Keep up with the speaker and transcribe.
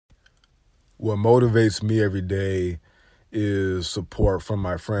What motivates me every day is support from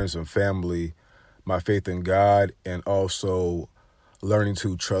my friends and family, my faith in God, and also learning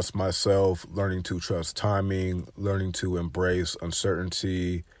to trust myself, learning to trust timing, learning to embrace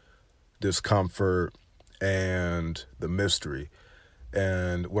uncertainty, discomfort, and the mystery.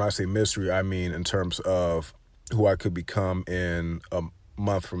 And when I say mystery, I mean in terms of who I could become in a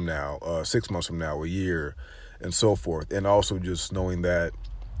month from now, 6 months from now, a year, and so forth. And also just knowing that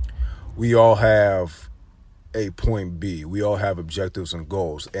we all have a point B. We all have objectives and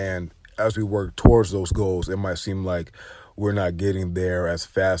goals. And as we work towards those goals, it might seem like we're not getting there as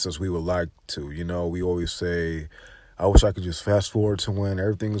fast as we would like to. You know, we always say, I wish I could just fast forward to when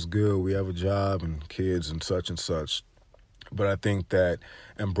everything is good. We have a job and kids and such and such. But I think that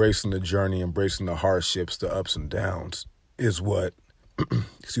embracing the journey, embracing the hardships, the ups and downs is what,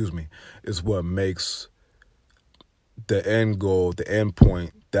 is what makes the end goal, the end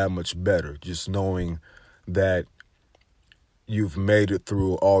point that much better. Just knowing that you've made it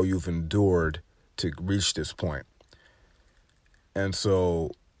through all you've endured to reach this point. And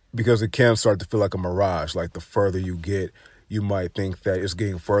so, because it can start to feel like a mirage, like the further you get, you might think that it's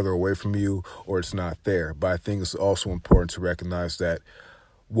getting further away from you or it's not there. But I think it's also important to recognize that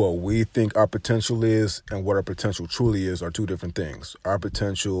what we think our potential is and what our potential truly is are two different things. Our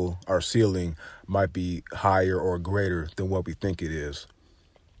potential, our ceiling, might be higher or greater than what we think it is.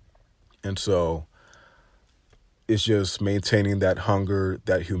 And so it's just maintaining that hunger,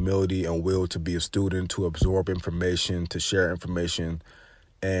 that humility and will to be a student, to absorb information, to share information,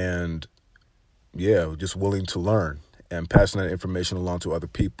 and just willing to learn and passing that information along to other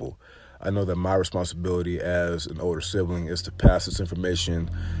people. I know that my responsibility as an older sibling is to pass this information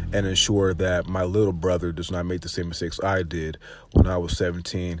and ensure that my little brother does not make the same mistakes I did when I was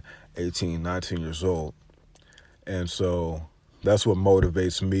 17, 18, 19 years old. And so that's what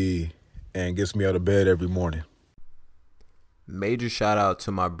motivates me and gets me out of bed every morning. Major shout out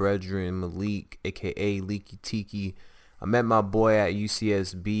to my brethren Malik, aka Leaky Tiki. I met my boy at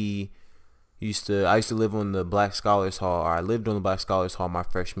UCSB. I used to live on the Black Scholars Hall, or I lived on the Black Scholars Hall my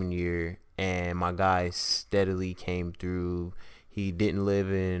freshman year, and my guy steadily came through. He didn't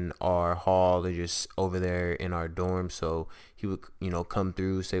live in our hall, they're just over there in our dorm, so he would, come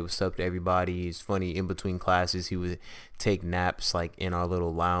through, say what's up to everybody. It's funny, in between classes, he would take naps like in our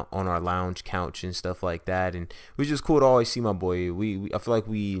little lounge, on our lounge couch and stuff like that, and it was just cool to always see my boy. I feel like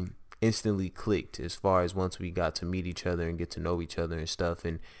we instantly clicked as far as once we got to meet each other and get to know each other and stuff,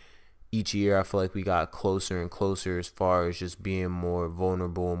 and each year I feel like we got closer and closer as far as just being more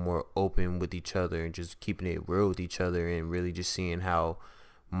vulnerable and more open with each other and just keeping it real with each other and really just seeing how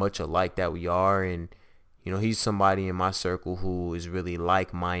much alike that we are. And he's somebody in my circle who is really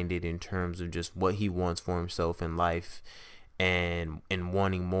like-minded in terms of just what he wants for himself in life and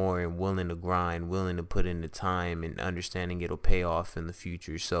wanting more and willing to grind, willing to put in the time and understanding it'll pay off in the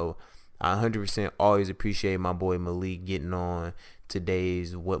future. So I 100% always appreciate my boy Malik getting on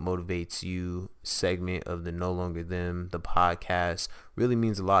today's What Motivates You segment of the No Longer Them, the podcast. Really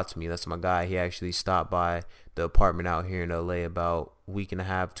means a lot to me. That's my guy. He actually stopped by the apartment out here in LA about a week and a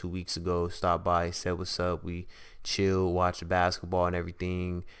half, 2 weeks ago. Stopped by, said what's up. We chilled, watched basketball and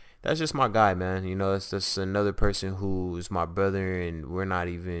everything. That's just my guy, man. It's just another person who's my brother, and we're not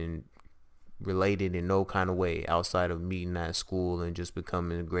even related in no kind of way outside of meeting at school and just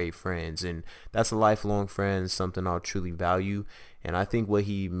becoming great friends. And that's a lifelong friend, something I'll truly value. And I think what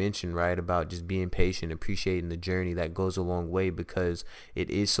he mentioned, right, about just being patient, appreciating the journey, that goes a long way, because it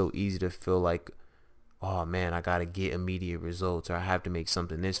is so easy to feel like, oh man, I gotta get immediate results, or I have to make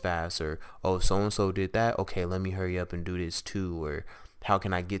something this fast, or oh, so-and-so did that, okay, let me hurry up and do this too, or how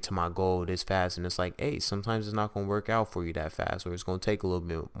can I get to my goal this fast? And it's like, hey, sometimes it's not going to work out for you that fast, or it's going to take a little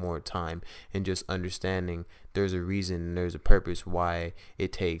bit more time. And just understanding there's a reason and there's a purpose why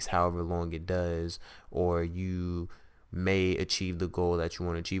it takes however long it does, or you may achieve the goal that you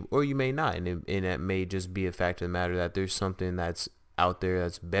want to achieve, or you may not. And that may just be a fact of the matter that there's something that's out there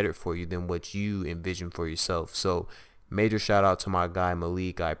that's better for you than what you envision for yourself. So major shout out to my guy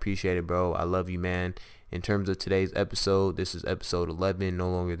Malik. I appreciate it, bro. I love you, man. In terms of today's episode, this is episode 11, No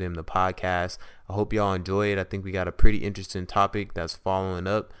Longer Them, the podcast. I hope y'all enjoy it. I think we got a pretty interesting topic that's following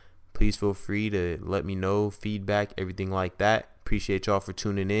up. Please feel free to let me know, feedback, everything like that. Appreciate y'all for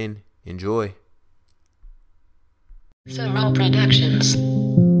tuning in. Enjoy. Thorough Productions.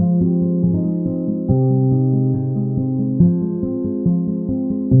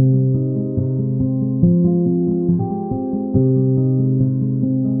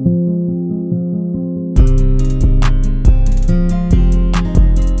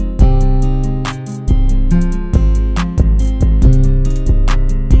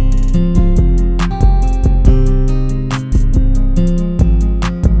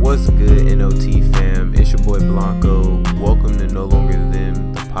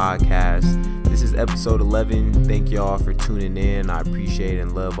 11. Thank y'all for tuning in. I appreciate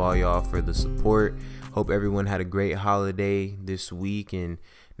and love all y'all for the support. Hope everyone had a great holiday this week, and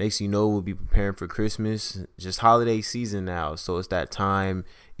next thing you know, we'll be preparing for Christmas. Just holiday season now, so it's that time.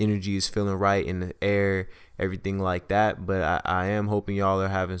 Energy is feeling right in the air, everything like that. But I am hoping y'all are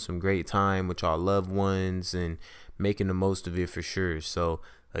having some great time with y'all loved ones and making the most of it for sure. So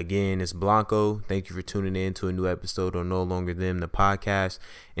again, it's Blanco. Thank you for tuning in to a new episode on No Longer Them, the podcast.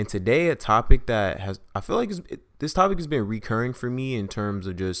 And today, a topic that I feel like this topic has been recurring for me in terms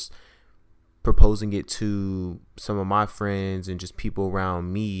of just proposing it to some of my friends and just people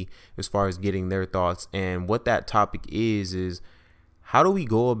around me as far as getting their thoughts. And what that topic is how do we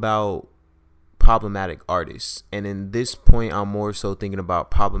go about problematic artists? And in this point, I'm more so thinking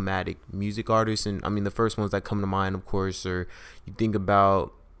about problematic music artists. And I mean, the first ones that come to mind, of course, are you think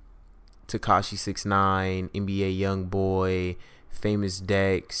about Tekashi 6ix9ine, NBA YoungBoy, Famous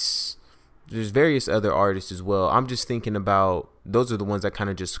Dex. There's various other artists as well. I'm just thinking about, those are the ones that kind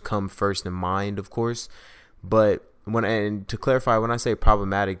of just come first in mind, of course. But and to clarify, when I say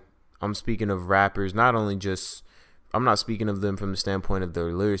problematic, I'm speaking of rappers, I'm not speaking of them from the standpoint of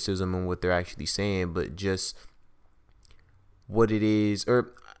their lyricism and what they're actually saying, but just what it is,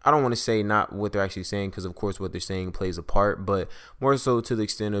 or I don't want to say not what they're actually saying, because of course what they're saying plays a part, but more so to the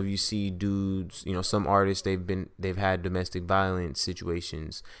extent of, you see dudes, some artists, they've had domestic violence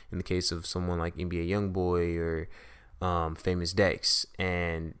situations, in the case of someone like NBA YoungBoy or Famous Dex,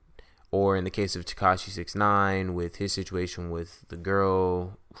 or in the case of Tekashi 6ix9ine with his situation with the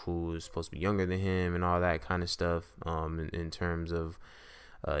girl who was supposed to be younger than him and all that kind of stuff, in terms of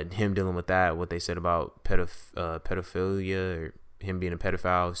him dealing with that, what they said about pedophilia, or him being a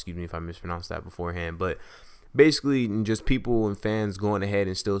pedophile. Excuse me if I mispronounced that beforehand. But basically, just people and fans going ahead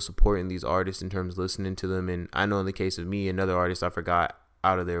and still supporting these artists in terms of listening to them. And I know in the case of me, another artist I forgot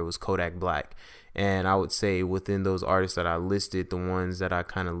out of there was Kodak Black. And I would say within those artists that I listed, the ones that I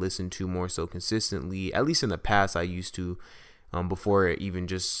kind of listened to more so consistently, at least in the past I used to, before even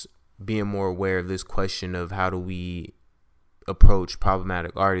just being more aware of this question of how do we approach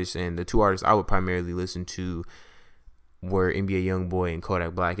problematic artists. And the two artists I would primarily listen to were NBA YoungBoy and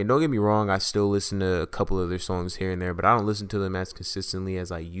Kodak Black. And don't get me wrong, I still listen to a couple of their songs here and there, but I don't listen to them as consistently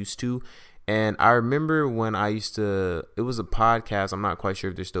as I used to. And I remember when it was a podcast, I'm not quite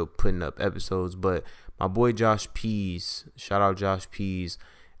sure if they're still putting up episodes, but my boy Josh Pease, shout out Josh Pease,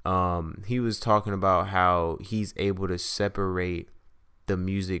 he was talking about how he's able to separate the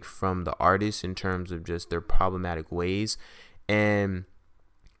music from the artist in terms of just their problematic ways. And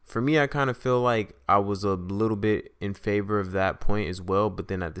for me, I kind of feel like I was a little bit in favor of that point as well. But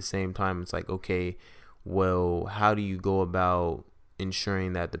then at the same time, it's like, okay, well, how do you go about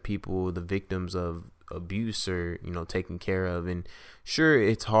ensuring that the victims of abuse are, taken care of? And sure,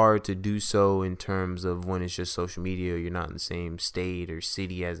 it's hard to do so in terms of when it's just social media, or you're not in the same state or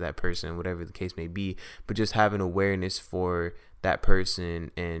city as that person, whatever the case may be, but just having awareness for that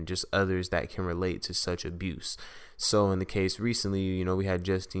person and just others that can relate to such abuse. So in the case recently, we had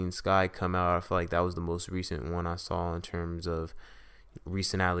Justine Skye come out. I feel like that was the most recent one I saw in terms of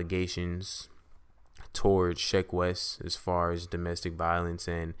recent allegations towards Sheck West as far as domestic violence.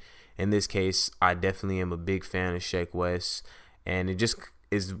 And in this case, I definitely am a big fan of Sheck West, and it just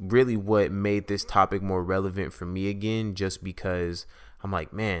is really what made this topic more relevant for me again, just because I'm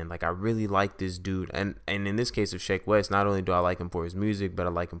like, man, like I really like this dude. And in this case of Sheck West, not only do I like him for his music, but I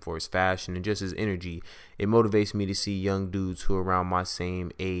like him for his fashion and just his energy. It motivates me to see young dudes who are around my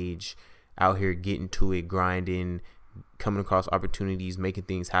same age out here getting to it, grinding, coming across opportunities, making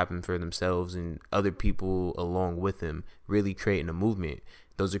things happen for themselves and other people along with them, really creating a movement.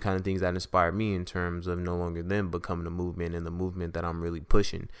 Those are kind of things that inspire me in terms of No Longer Them becoming a movement, and the movement that I'm really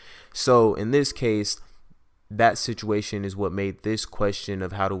pushing. So in this case, that situation is what made this question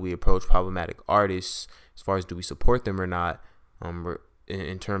of how do we approach problematic artists, as far as do we support them or not,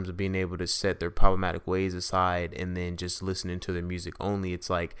 in terms of being able to set their problematic ways aside and then just listening to their music only. It's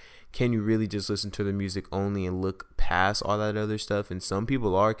like, can you really just listen to the music only and look past all that other stuff? And some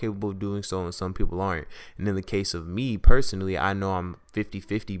people are capable of doing so and some people aren't. And in the case of me personally, I know I'm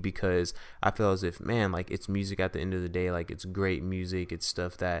 50-50 because I feel as if, man, like it's music at the end of the day. Like it's great music. It's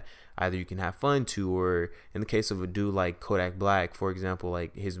stuff that either you can have fun to, or in the case of a dude like Kodak Black, for example,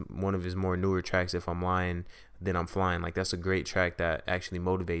 like one of his more newer tracks, If I'm Lying, Then I'm Flying, like that's a great track that actually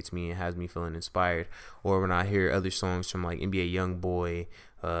motivates me and has me feeling inspired. Or when I hear other songs from like NBA YoungBoy,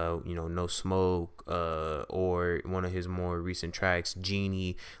 No Smoke, or one of his more recent tracks,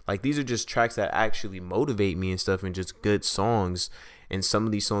 Genie, like these are just tracks that actually motivate me and stuff, and just good songs. And some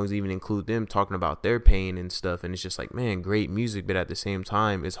of these songs even include them talking about their pain and stuff. And it's just like, man, great music. But at the same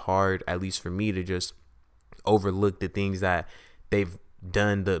time, it's hard, at least for me, to just overlook the things that they've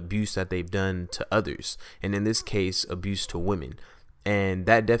done, the abuse that they've done to others, and in this case, abuse to women. And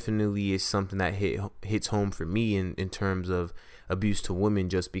that definitely is something that hits home for me in terms of abuse to women,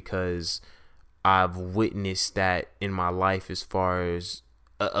 just because I've witnessed that in my life as far as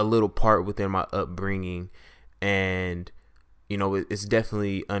a little part within my upbringing. And, you know, it's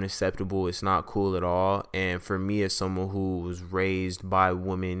definitely unacceptable. It's not cool at all. And for me, as someone who was raised by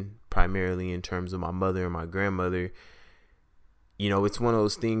women, primarily in terms of my mother and my grandmother, you know, it's one of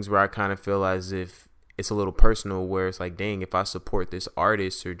those things where I kind of feel as if it's a little personal, where it's like, dang, if I support this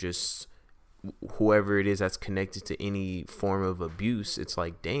artist or just whoever it is that's connected to any form of abuse, it's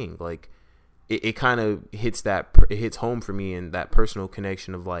like, dang, like it kind of hits home for me, and that personal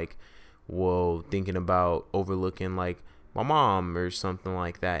connection of like, whoa, thinking about overlooking like my mom or something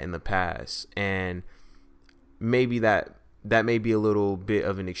like that in the past. And maybe that may be a little bit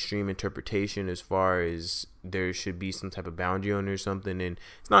of an extreme interpretation as far as there should be some type of boundary on it or something. And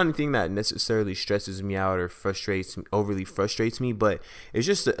it's not anything that necessarily stresses me out or overly frustrates me, but it's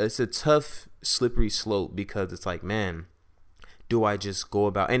just it's a tough, slippery slope, because it's like, man, do I just go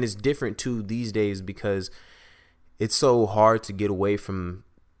about, and it's different too these days, because it's so hard to get away from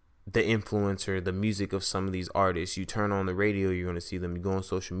the influencer, the music of some of these artists. You turn on the radio, you're going to see them. You go on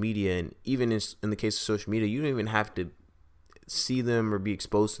social media, and even in the case of social media, you don't even have to see them or be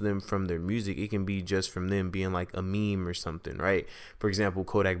exposed to them from their music. It can be just from them being like a meme or something, right? For example,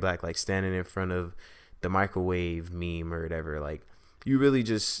 Kodak Black, like standing in front of the microwave meme or whatever. Like, you really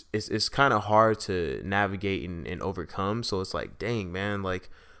just, it's kind of hard to navigate and overcome. So it's like, dang, man, like,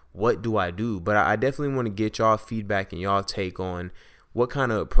 what do I do? But I definitely want to get y'all feedback and y'all take on what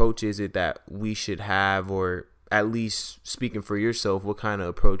kind of approach is it that we should have, or at least speaking for yourself, what kind of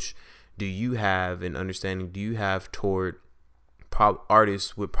approach do you have and understanding do you have toward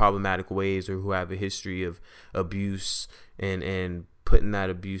artists with problematic ways, or who have a history of abuse and putting that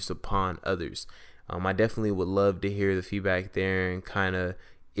abuse upon others. I definitely would love to hear the feedback there, and kind of,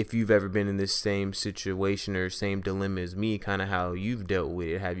 if you've ever been in this same situation or same dilemma as me, kind of how you've dealt with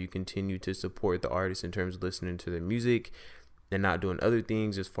it. Have you continued to support the artist in terms of listening to their music and not doing other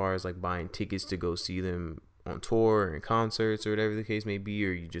things, as far as like buying tickets to go see them on tour and concerts or whatever the case may be,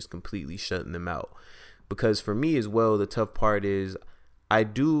 or you just completely shutting them out? Because for me as well, the tough part is, I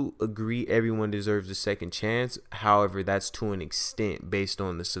do agree everyone deserves a second chance. However, that's to an extent based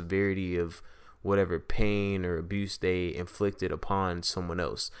on the severity of whatever pain or abuse they inflicted upon someone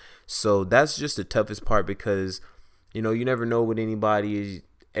else. So that's just the toughest part, because, you know, you never know what anybody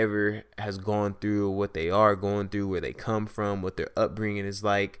ever has gone through, or what they are going through, where they come from, what their upbringing is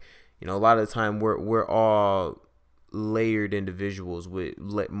like. You know, a lot of the time we're all layered individuals with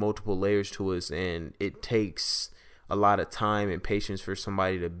multiple layers to us, and it takes a lot of time and patience for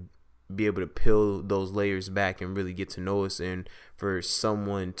somebody to be able to peel those layers back and really get to know us, and for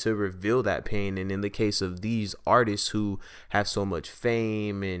someone to reveal that pain. And in the case of these artists who have so much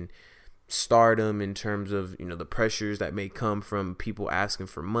fame and stardom, in terms of, you know, the pressures that may come from people asking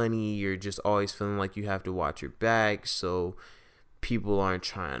for money, you're just always feeling like you have to watch your back, so people aren't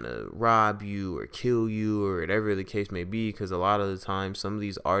trying to rob you or kill you or whatever the case may be, because a lot of the time some of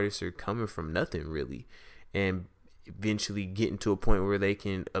these artists are coming from nothing really, and eventually getting to a point where they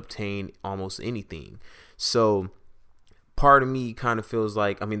can obtain almost anything. So part of me kind of feels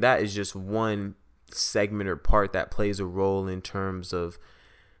like, I mean, that is just one segment or part that plays a role in terms of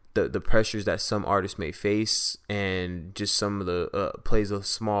the pressures that some artists may face, and just some of the plays a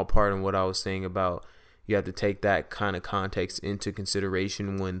small part in what I was saying about, you have to take that kind of context into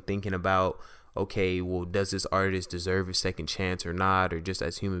consideration when thinking about, okay, well, does this artist deserve a second chance or not? Or just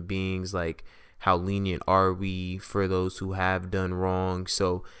as human beings, like, how lenient are we for those who have done wrong?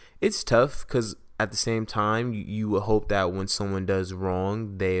 So it's tough, because at the same time, you would hope that when someone does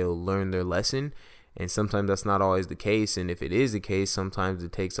wrong, they'll learn their lesson. And sometimes that's not always the case. And if it is the case, sometimes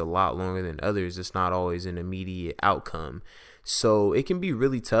it takes a lot longer than others. It's not always an immediate outcome. So it can be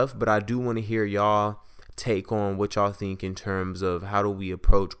really tough, but I do want to hear y'all take on what y'all think in terms of, how do we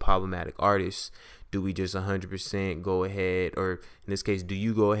approach problematic artists? Do we just 100% go ahead, or in this case, do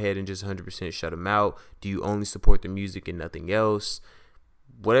you go ahead and just 100% shut them out? Do you only support the music and nothing else?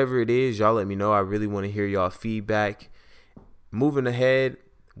 Whatever it is, y'all let me know. I really want to hear y'all feedback. Moving ahead,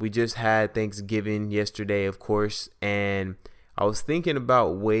 we just had Thanksgiving yesterday, of course, and I was thinking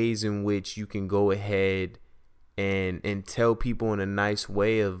about ways in which you can go ahead and tell people in a nice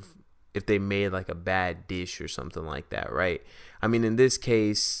way of if they made like a bad dish or something like that, right? I mean, in this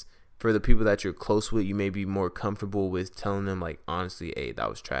case, for the people that you're close with, you may be more comfortable with telling them, like, honestly, hey, that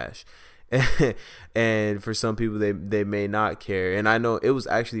was trash. And for some people, they may not care. And I know it was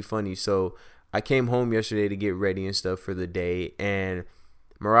actually funny. So I came home yesterday to get ready and stuff for the day, and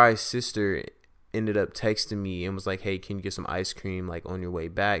Mariah's sister ended up texting me and was like, hey, can you get some ice cream like on your way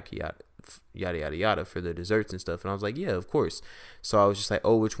back? Yada yada yada for the desserts and stuff. And I was like, yeah, of course. So I was just like,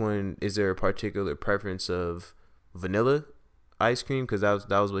 oh, which one? Is there a particular preference of vanilla ice cream? Because that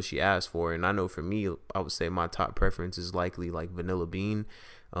was what she asked for. And I know for me, I would say my top preference is likely like vanilla bean.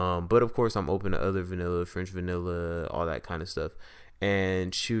 But of course I'm open to other vanilla, French vanilla, all that kind of stuff.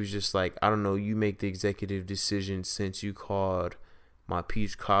 And she was just like, I don't know, you make the executive decision since you called my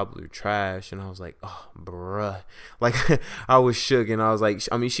peach cobbler trash. And I was like, oh, bruh. Like, I was shook, and I was like,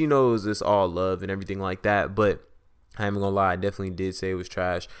 I mean, she knows it's all love and everything like that, but I ain't gonna lie, I definitely did say it was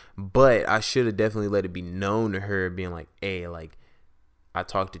trash. But I should have definitely let it be known to her, being like, hey, like, I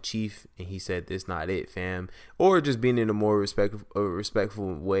talked to Chief and he said this not it, fam. Or just being in a more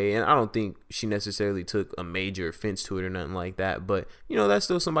respectful way. And I don't think she necessarily took a major offense to it or nothing like that. But, you know, that's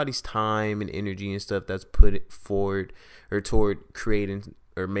still somebody's time and energy and stuff that's put it forward or toward creating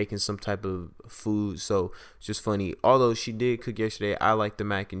or making some type of food. So it's just funny. Although she did cook yesterday, I like the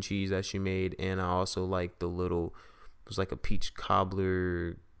mac and cheese that she made. And I also like the little, it was like a peach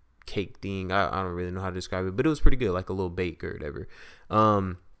cobbler cake thing. I don't really know how to describe it, but it was pretty good, like a little bake or whatever.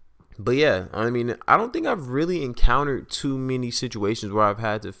 But yeah, I mean, I don't think I've really encountered too many situations where I've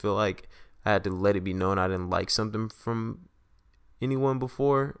had to feel like I had to let it be known I didn't like something from anyone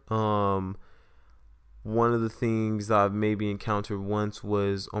before. One of the things I've maybe encountered once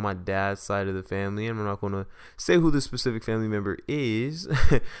was on my dad's side of the family, and I'm not going to say who the specific family member is,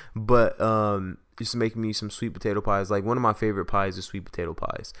 but used to make me some sweet potato pies. Like, one of my favorite pies is sweet potato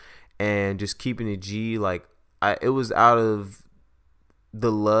pies, and just keeping it G, like, it was out of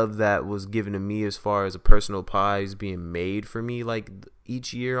the love that was given to me as far as a personal pies being made for me, like,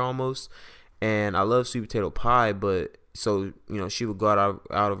 each year almost. And I love sweet potato pie, but so, you know, she would go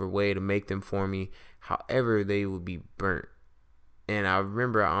out of her way to make them for me. However, they would be burnt. And I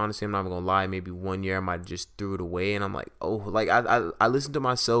remember, honestly, I'm not even gonna lie, maybe one year I might just threw it away, and I'm like, oh, like, I listen to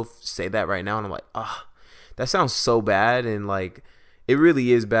myself say that right now, and I'm like, that sounds so bad. And like, it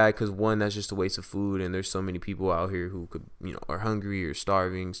really is bad, because one, that's just a waste of food, and there's so many people out here who could, you know, are hungry or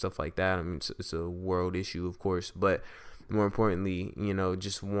starving, stuff like that. I mean, it's a world issue, of course, but more importantly, you know,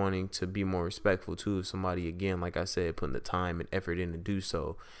 just wanting to be more respectful too of somebody, again, like I said, putting the time and effort in to do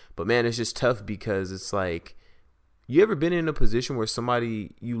so. But man, it's just tough, because it's like, you ever been in a position where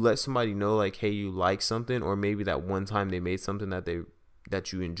you let somebody know, like, hey, you like something, or maybe that one time they made something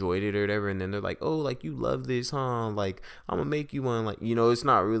that you enjoyed it or whatever, and then they're like, oh, like, you love this, huh? Like, I'm gonna make you one. Like, you know, it's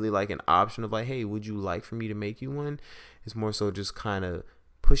not really like an option of like, hey, would you like for me to make you one? It's more so just kind of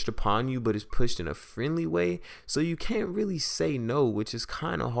pushed upon you, but it's pushed in a friendly way, so you can't really say no, which is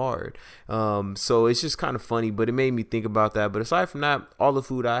kind of hard. So it's just kind of funny, but it made me think about that. But aside from that, all the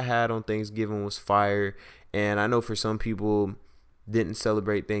food I had on Thanksgiving was fire. And I know for some people didn't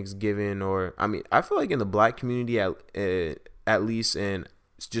celebrate Thanksgiving, or, I mean, I feel like in the black community at least, and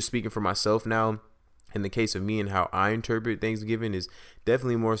just speaking for myself now, in the case of me and how I interpret Thanksgiving, is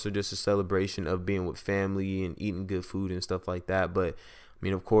definitely more so just a celebration of being with family and eating good food and stuff like that. But I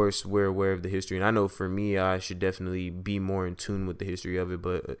mean, of course, we're aware of the history, and I know for me, I should definitely be more in tune with the history of it.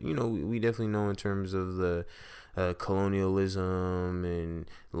 But, you know, we definitely know in terms of the colonialism and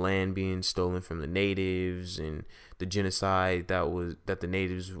land being stolen from the natives, and the genocide that the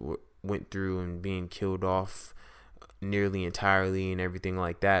natives went through, and being killed off nearly entirely and everything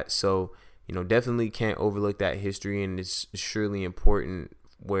like that. So, you know, definitely can't overlook that history, and it's surely important.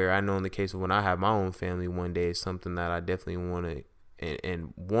 Where I know in the case of when I have my own family one day, it's something that I definitely want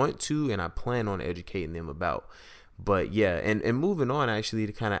to and I plan on educating them about. But yeah, and moving on, actually,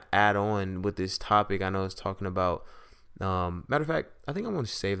 to kind of add on with this topic, I know it's talking about, matter of fact, I think I'm going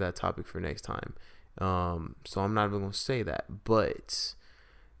to save that topic for next time. So I'm not even going to say that. But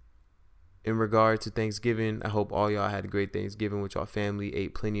in regard to Thanksgiving, I hope all y'all had a great Thanksgiving with y'all family,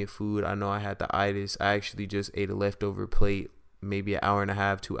 ate plenty of food. I know I had the itis. I actually just ate a leftover plate maybe an hour and a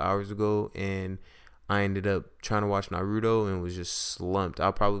half, 2 hours ago, and I ended up trying to watch Naruto and was just slumped.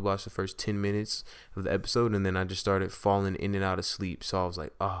 I'll probably watch the first 10 minutes of the episode, and then I just started falling in and out of sleep. So I was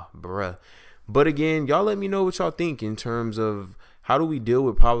like, oh, bruh. But again, y'all let me know what y'all think in terms of how do we deal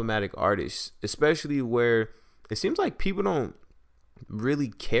with problematic artists, especially where it seems like people don't really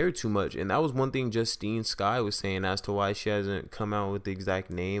care too much. And that was one thing Justine Skye was saying as to why she hasn't come out with the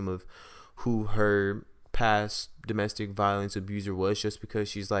exact name of who her past domestic violence abuser was, just because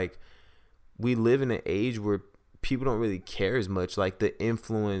she's like, we live in an age where people don't really care as much. Like, the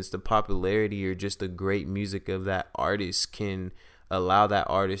influence, the popularity, or just the great music of that artist can allow that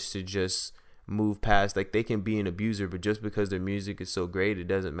artist to just move past, like they can be an abuser, but just because their music is so great, it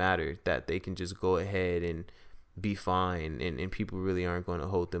doesn't matter, that they can just go ahead and be fine, and people really aren't going to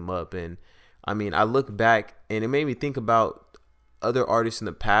hold them up. And I mean, I look back and it made me think about other artists in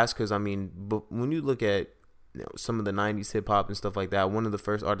the past, because I mean, but when you look at, you know, some of the 90s hip hop and stuff like that, one of the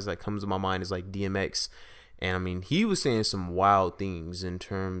first artists that comes to my mind is like DMX. And I mean, he was saying some wild things in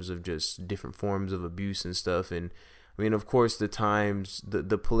terms of just different forms of abuse and stuff. And I mean, of course, the times,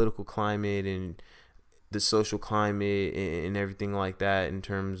 the political climate and the social climate and everything like that in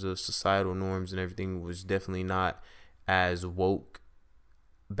terms of societal norms and everything was definitely not as woke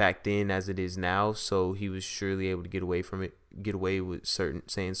back then as it is now. So he was surely able to get away from it, get away with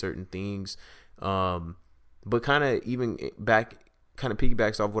saying certain things. But kind of even back, kind of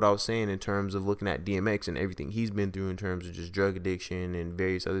piggybacks off what I was saying in terms of looking at DMX and everything he's been through in terms of just drug addiction and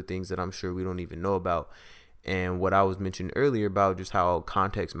various other things that I'm sure we don't even know about. And what I was mentioning earlier about just how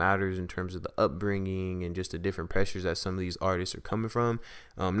context matters in terms of the upbringing and just the different pressures that some of these artists are coming from.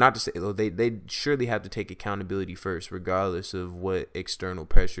 Not to say, though, they surely have to take accountability first, regardless of what external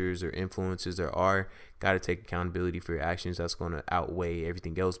pressures or influences there are. Got to take accountability for your actions. That's going to outweigh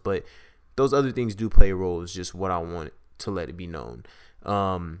everything else. But those other things do play a role, is just what I want to let it be known.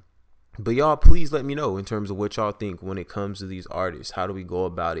 But y'all, please let me know in terms of what y'all think when it comes to these artists. How do we go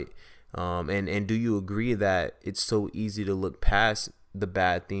about it? And do you agree that it's so easy to look past the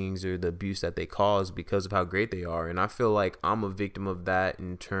bad things or the abuse that they cause because of how great they are? And I feel like I'm a victim of that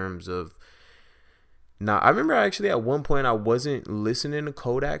in terms of, now, I remember actually at one point I wasn't listening to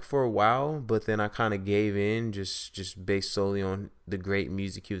Kodak for a while, but then I kind of gave in just based solely on the great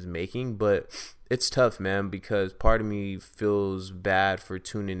music he was making. But it's tough, man, because part of me feels bad for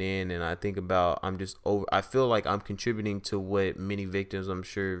tuning in, and I think about, I feel like I'm contributing to what many victims, I'm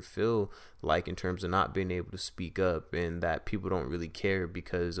sure, feel like in terms of not being able to speak up, and that people don't really care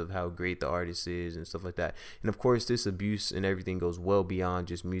because of how great the artist is and stuff like that. And of course, this abuse and everything goes well beyond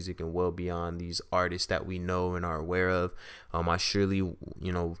just music and well beyond these artists that we know and are aware of. I surely, you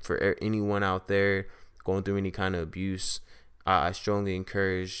know, for anyone out there going through any kind of abuse, I strongly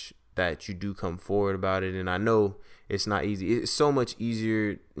encourage that you do come forward about it. And I know it's not easy. It's so much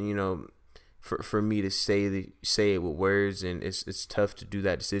easier, you know, for me to say it with words, and it's tough to do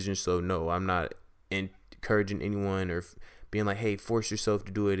that decision. So no, I'm not encouraging anyone or being like, hey, force yourself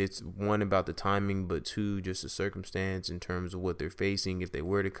to do it. It's one, about the timing, but two, just the circumstance in terms of what they're facing if they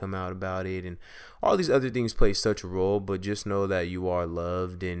were to come out about it, and all these other things play such a role. But just know that you are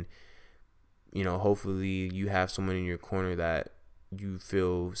loved, and you know, hopefully you have someone in your corner that you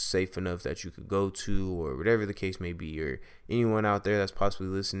feel safe enough that you could go to, or whatever the case may be. Or anyone out there that's possibly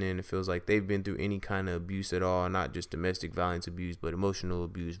listening and feels like they've been through any kind of abuse at all, not just domestic violence abuse, but emotional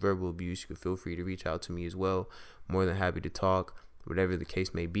abuse, verbal abuse, you can feel free to reach out to me as well. More than happy to talk, whatever the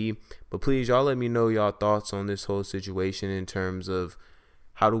case may be. But please, y'all, let me know y'all thoughts on this whole situation in terms of,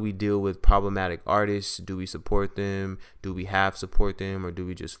 how do we deal with problematic artists? Do we support them? Do we half support them? Or do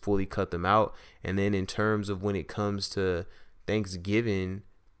we just fully cut them out? And then in terms of when it comes to Thanksgiving,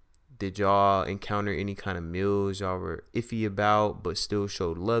 did y'all encounter any kind of meals y'all were iffy about but still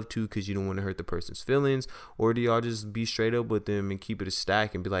showed love to because you don't want to hurt the person's feelings? Or do y'all just be straight up with them and keep it a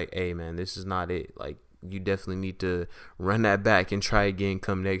stack and be like, hey man, this is not it, like you definitely need to run that back and try again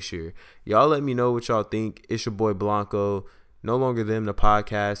come next year? Y'all let me know what y'all think. It's your boy Blanco, No Longer Them, the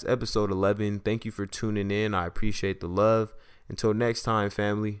podcast, episode 11. Thank you for tuning in. I appreciate the love. Until next time,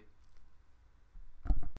 family.